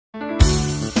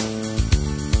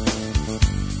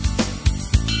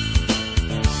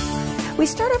We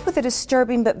start off with a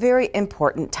disturbing but very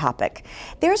important topic.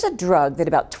 There's a drug that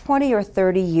about 20 or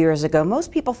 30 years ago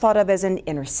most people thought of as an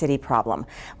inner city problem.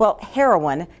 Well,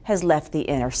 heroin has left the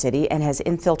inner city and has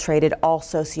infiltrated all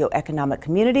socioeconomic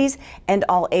communities and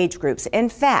all age groups. In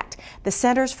fact, the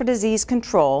Centers for Disease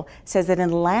Control says that in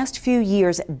the last few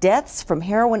years, deaths from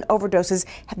heroin overdoses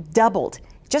have doubled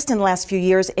just in the last few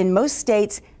years in most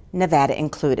states, Nevada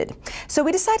included. So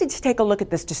we decided to take a look at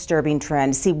this disturbing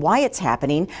trend, see why it's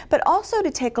happening, but also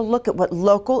to take a look at what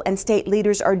local and state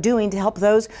leaders are doing to help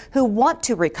those who want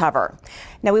to recover.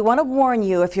 Now, we want to warn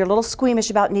you, if you're a little squeamish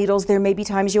about needles, there may be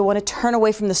times you'll want to turn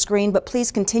away from the screen, but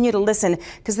please continue to listen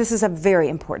because this is a very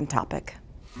important topic.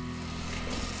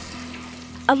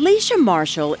 Alicia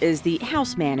Marshall is the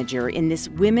house manager in this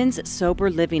women's sober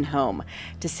living home.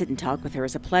 To sit and talk with her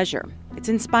is a pleasure. It's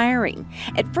inspiring.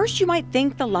 At first, you might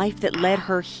think the life that led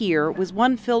her here was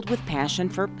one filled with passion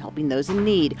for helping those in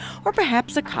need, or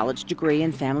perhaps a college degree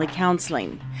in family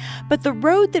counseling. But the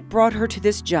road that brought her to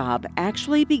this job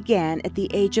actually began at the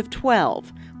age of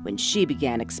 12, when she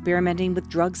began experimenting with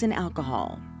drugs and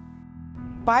alcohol.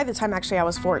 By the time actually I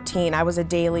was 14, I was a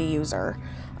daily user.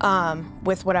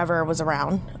 With whatever was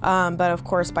around. But of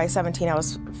course, by 17, I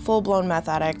was full-blown meth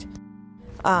addict,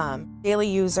 daily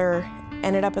user,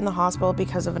 ended up in the hospital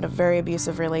because of a very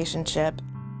abusive relationship.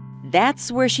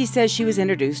 That's where she says she was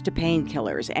introduced to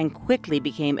painkillers and quickly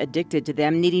became addicted to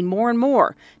them, needing more and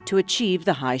more to achieve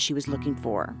the high she was looking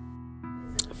for.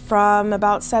 From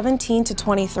about 17 to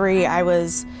 23, I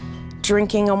was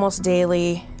drinking almost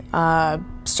daily,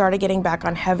 started getting back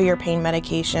on heavier pain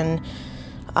medication,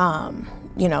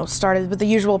 started with the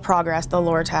usual progress, the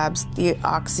Lortabs, the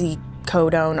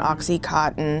oxycodone,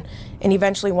 Oxycontin, and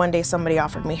eventually one day somebody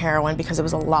offered me heroin because it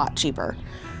was a lot cheaper.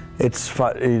 It's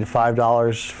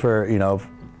 $5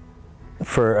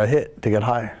 for a hit to get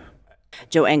high.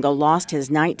 Joe Engle lost his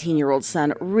 19-year-old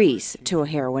son, Reese, to a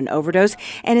heroin overdose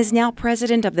and is now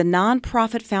president of the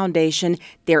nonprofit foundation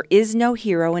There Is No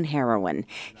Hero in Heroin.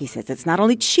 He says it's not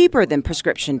only cheaper than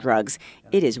prescription drugs,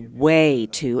 it is way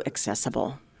too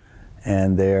accessible.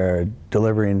 And they're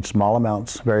delivering small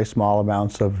amounts, very small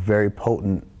amounts of very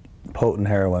potent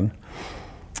heroin,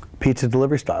 pizza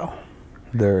delivery style.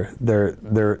 They're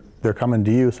coming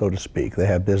to you, so to speak. They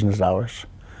have business hours,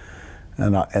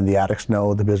 and the addicts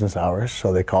know the business hours,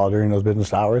 so they call during those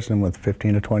business hours, and with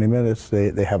 15 to 20 minutes,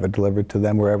 they have it delivered to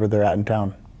them wherever they're at in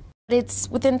town. It's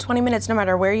within 20 minutes, no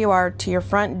matter where you are, to your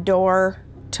front door,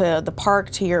 to the park,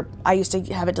 I used to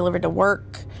have it delivered to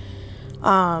work.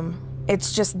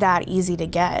 It's just that easy to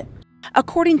get.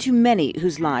 According to many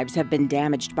whose lives have been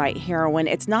damaged by heroin,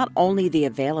 it's not only the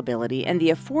availability and the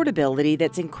affordability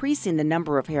that's increasing the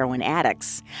number of heroin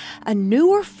addicts. A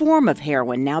newer form of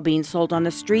heroin now being sold on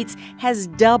the streets has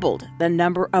doubled the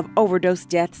number of overdose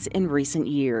deaths in recent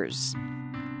years.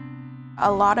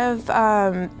 A lot of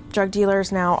drug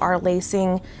dealers now are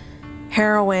lacing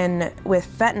heroin with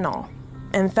fentanyl,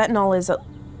 and fentanyl is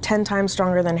 10 times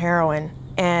stronger than heroin.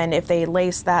 And if they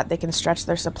lace that, they can stretch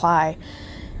their supply.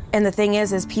 And the thing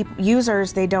is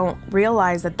users, they don't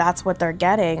realize that that's what they're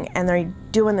getting, and they're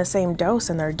doing the same dose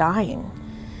and they're dying.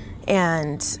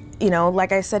 And,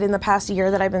 like I said, in the past year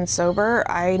that I've been sober,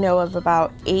 I know of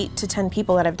about 8 to 10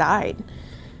 people that have died.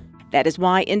 That is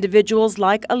why individuals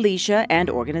like Alicia and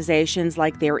organizations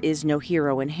like There Is No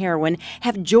Hero in Heroin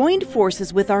have joined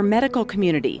forces with our medical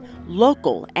community,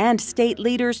 local and state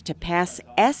leaders to pass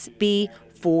SB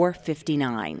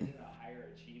 459.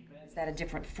 Is that a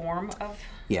different form of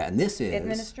and this is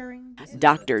administering?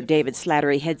 Dr. David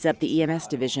Slattery heads up the EMS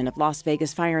division of Las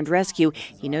Vegas Fire and Rescue.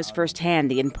 He knows firsthand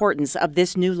the importance of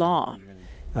this new law.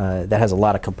 That has a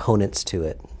lot of components to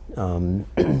it,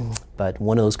 but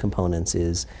one of those components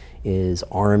is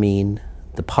arming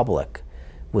the public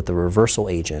with the reversal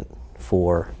agent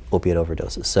for opiate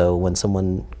overdoses. So when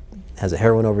someone has a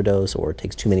heroin overdose or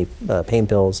takes too many pain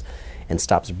pills and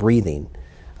stops breathing,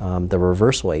 the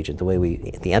reversal agent,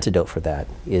 the antidote for that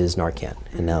is Narcan.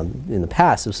 And now, in the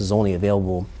past, this was only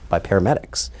available by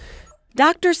paramedics.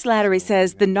 Dr. Slattery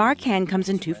says the Narcan comes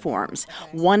in two forms.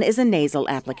 One is a nasal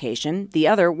application. The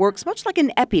other works much like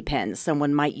an EpiPen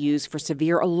someone might use for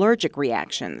severe allergic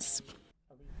reactions.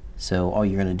 So all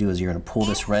you're going to do is you're going to pull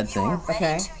this red thing.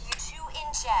 Okay.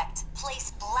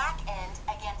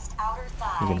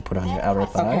 You're going to put it on your outer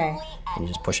thigh. Okay. And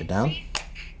you just push it down.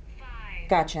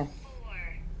 Gotcha.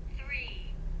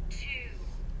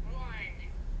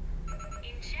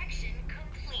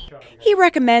 He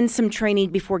recommends some training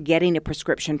before getting a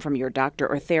prescription from your doctor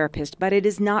or therapist, but it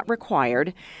is not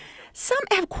required. Some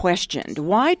have questioned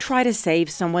why try to save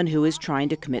someone who is trying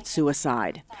to commit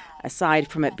suicide. Aside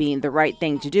from it being the right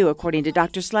thing to do, according to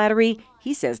Dr. Slattery,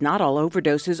 he says not all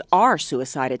overdoses are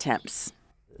suicide attempts.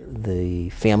 The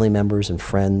family members and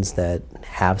friends that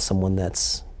have someone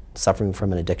that's suffering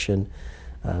from an addiction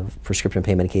of prescription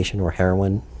pain medication or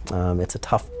heroin, it's a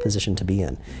tough position to be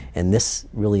in. And this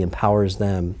really empowers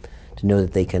them to know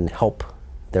that they can help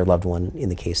their loved one in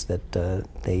the case that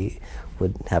they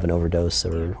would have an overdose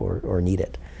or need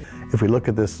it. If we look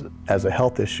at this as a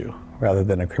health issue rather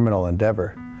than a criminal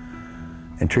endeavor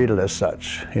and treat it as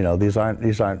such, you know, these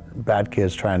aren't bad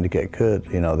kids trying to get good,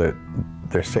 you know,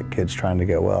 they're sick kids trying to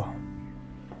get well.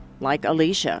 Like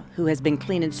Alicia, who has been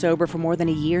clean and sober for more than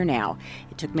a year now.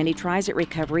 It took many tries at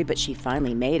recovery, but she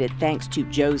finally made it thanks to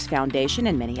Joe's Foundation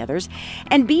and many others.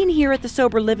 And being here at the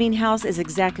Sober Living House is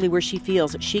exactly where she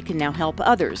feels she can now help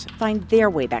others find their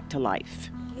way back to life.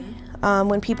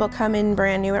 When people come in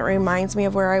brand new, it reminds me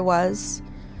of where I was,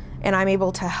 and I'm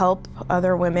able to help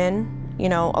other women, you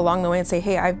know, along the way and say,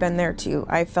 hey, I've been there too.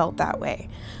 I felt that way.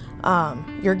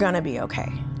 You're gonna be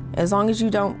okay. As long as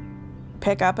you don't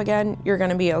pick up again, you're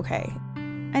gonna be okay.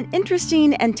 An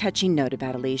interesting and touching note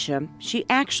about Alicia, she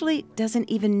actually doesn't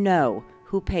even know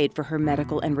who paid for her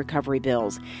medical and recovery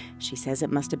bills. She says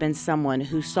it must have been someone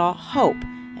who saw hope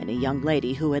in a young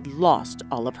lady who had lost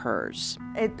all of hers.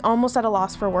 It almost at a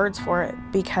loss for words for it,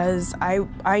 because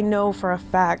I know for a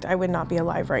fact I would not be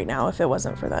alive right now if it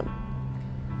wasn't for them.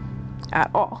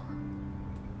 At all.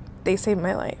 They saved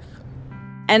my life.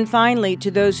 And finally,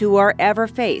 to those who are ever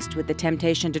faced with the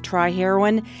temptation to try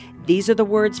heroin, these are the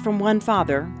words from one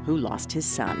father who lost his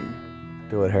son.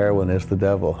 Do it, heroin is the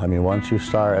devil. I mean, once you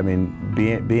start, I mean,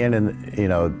 being in, you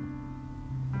know,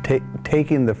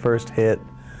 taking the first hit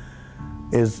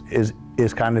is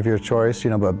kind of your choice, you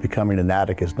know, but becoming an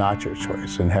addict is not your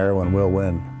choice, and heroin will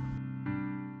win.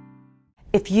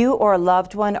 If you or a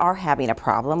loved one are having a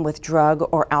problem with drug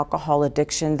or alcohol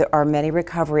addiction, there are many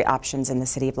recovery options in the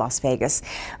city of Las Vegas.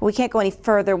 We can't go any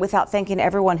further without thanking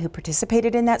everyone who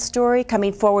participated in that story.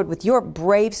 Coming forward with your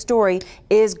brave story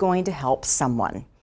is going to help someone.